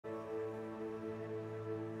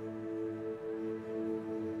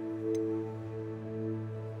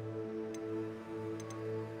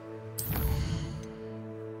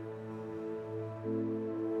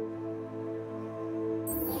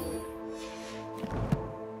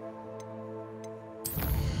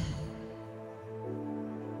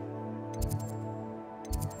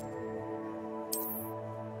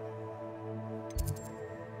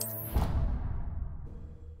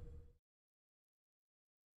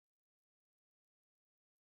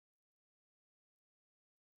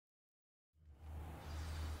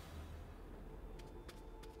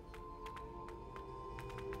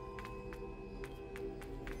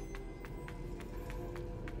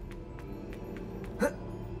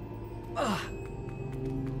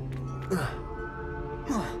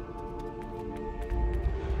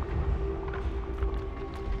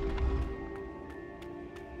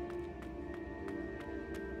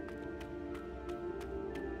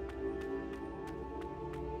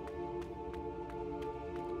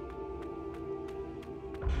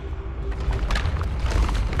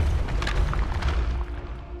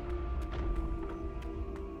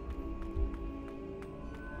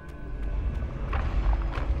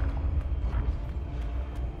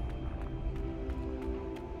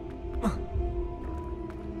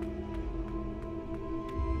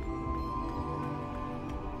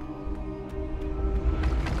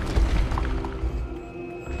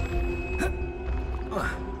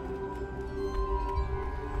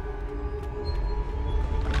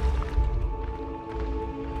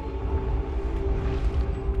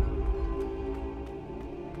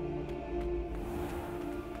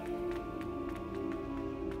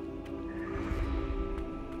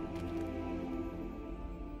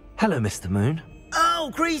Hello, Mr. Moon.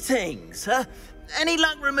 Oh, greetings. Any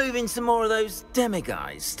luck removing some more of those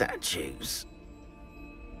demiguise statues?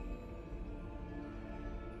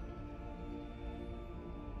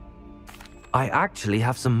 I actually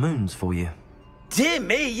have some moons for you. Dear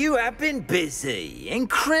me, you have been busy.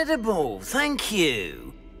 Incredible, thank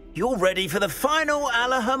you. You're ready for the final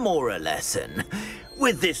Alohomora lesson.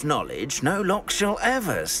 With this knowledge, no lock shall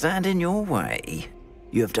ever stand in your way.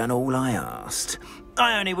 You have done all I asked.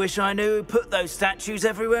 I only wish I knew who put those statues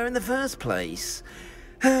everywhere in the first place.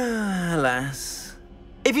 Alas.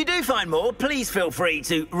 If you do find more, please feel free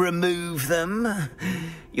to remove them.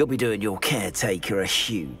 You'll be doing your caretaker a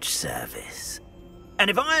huge service. And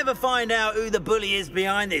if I ever find out who the bully is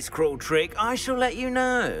behind this cruel trick, I shall let you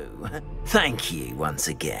know. Thank you once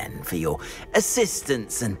again for your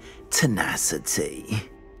assistance and tenacity.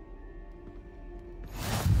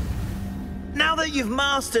 Now that you've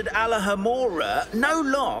mastered Alohomora, no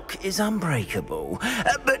lock is unbreakable.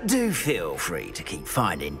 But do feel free to keep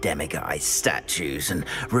finding demiguise statues and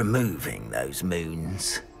removing those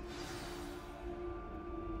moons.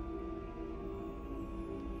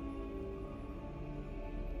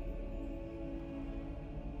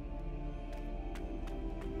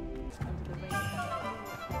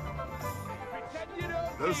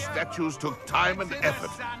 Those statues took time and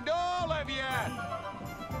effort.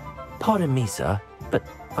 Pardon me, sir, but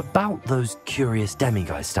about those curious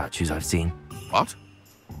demiguise statues I've seen. What?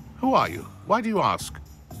 Who are you? Why do you ask?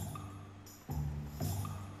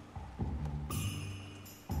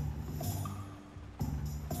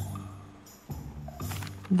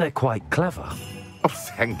 They're quite clever. Oh,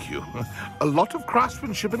 thank you. A lot of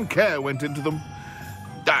craftsmanship and care went into them.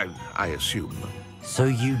 I assume. So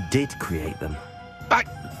you did create them?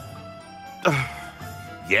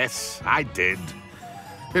 Yes, I did.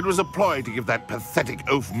 It was a ploy to give that pathetic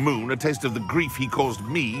oaf Moon a taste of the grief he caused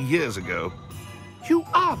me years ago. You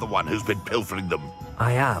are the one who's been pilfering them.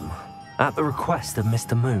 I am, at the request of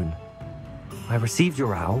Mr. Moon. I received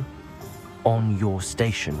your owl on your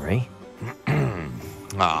stationery.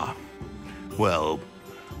 Ah, well,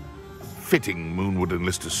 fitting Moon would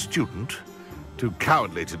enlist a student. Too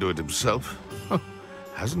cowardly to do it himself.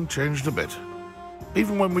 Hasn't changed a bit.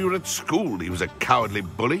 Even when we were at school, he was a cowardly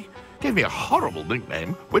bully. Gave me a horrible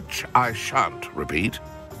nickname, which I shan't repeat.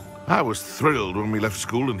 I was thrilled when we left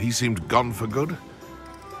school and he seemed gone for good.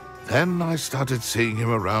 Then I started seeing him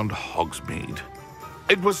around Hogsmeade.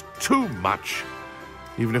 It was too much.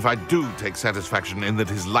 Even if I do take satisfaction in that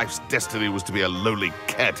his life's destiny was to be a lowly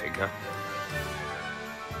caretaker.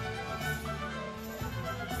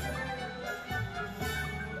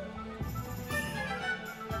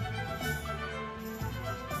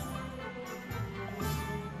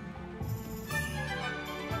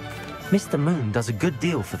 Mr. Moon does a good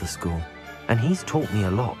deal for the school, and he's taught me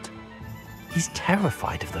a lot. He's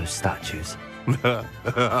terrified of those statues.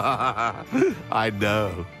 I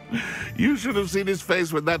know. You should have seen his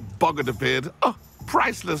face when that boggart appeared. Oh,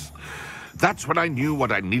 priceless. That's when I knew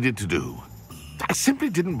what I needed to do. I simply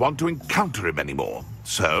didn't want to encounter him anymore.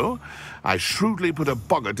 So, I shrewdly put a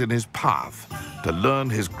boggart in his path to learn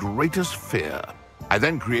his greatest fear. I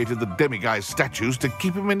then created the demiguise statues to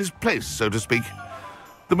keep him in his place, so to speak.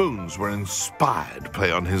 The moons were inspired play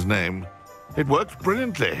on his name. It worked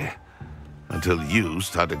brilliantly, until you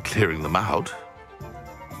started clearing them out.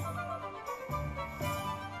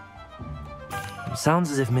 It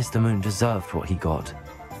sounds as if Mr. Moon deserved what he got.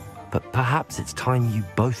 But perhaps it's time you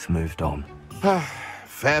both moved on.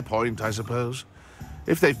 Fair point, I suppose.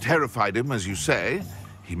 If they've terrified him, as you say,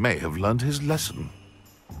 he may have learned his lesson.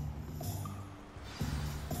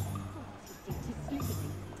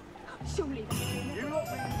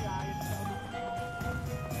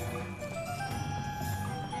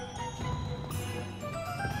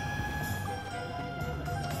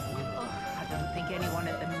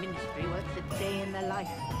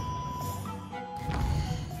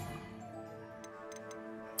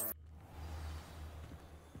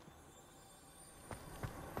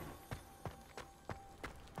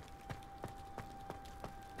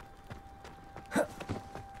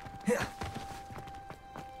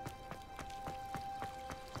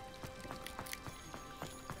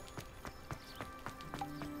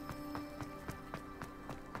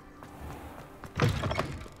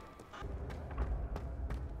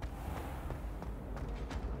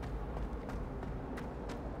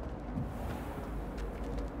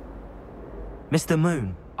 Mr.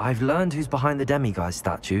 Moon, I've learned who's behind the demiguise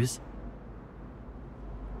statues.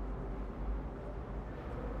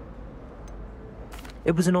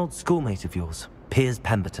 It was an old schoolmate of yours, Piers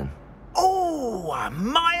Pemberton. Oh, I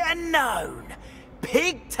might have known.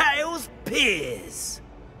 Pigtails Piers.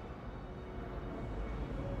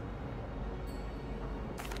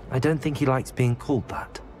 I don't think he likes being called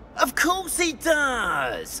that. Of course he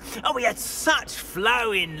does! Oh, he had such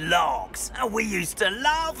flowing locks, and we used to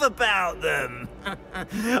laugh about them.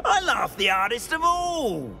 I laughed the hardest of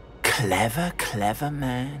all. Clever, clever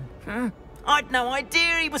man. I'd no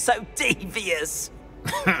idea he was so devious.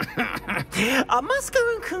 I must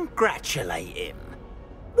go and congratulate him.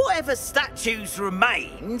 Whatever statues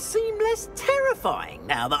remain seem less terrifying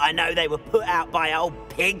now that I know they were put out by old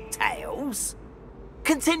pigtails.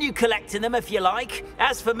 Continue collecting them if you like.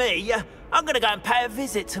 As for me, I'm gonna go and pay a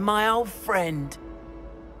visit to my old friend.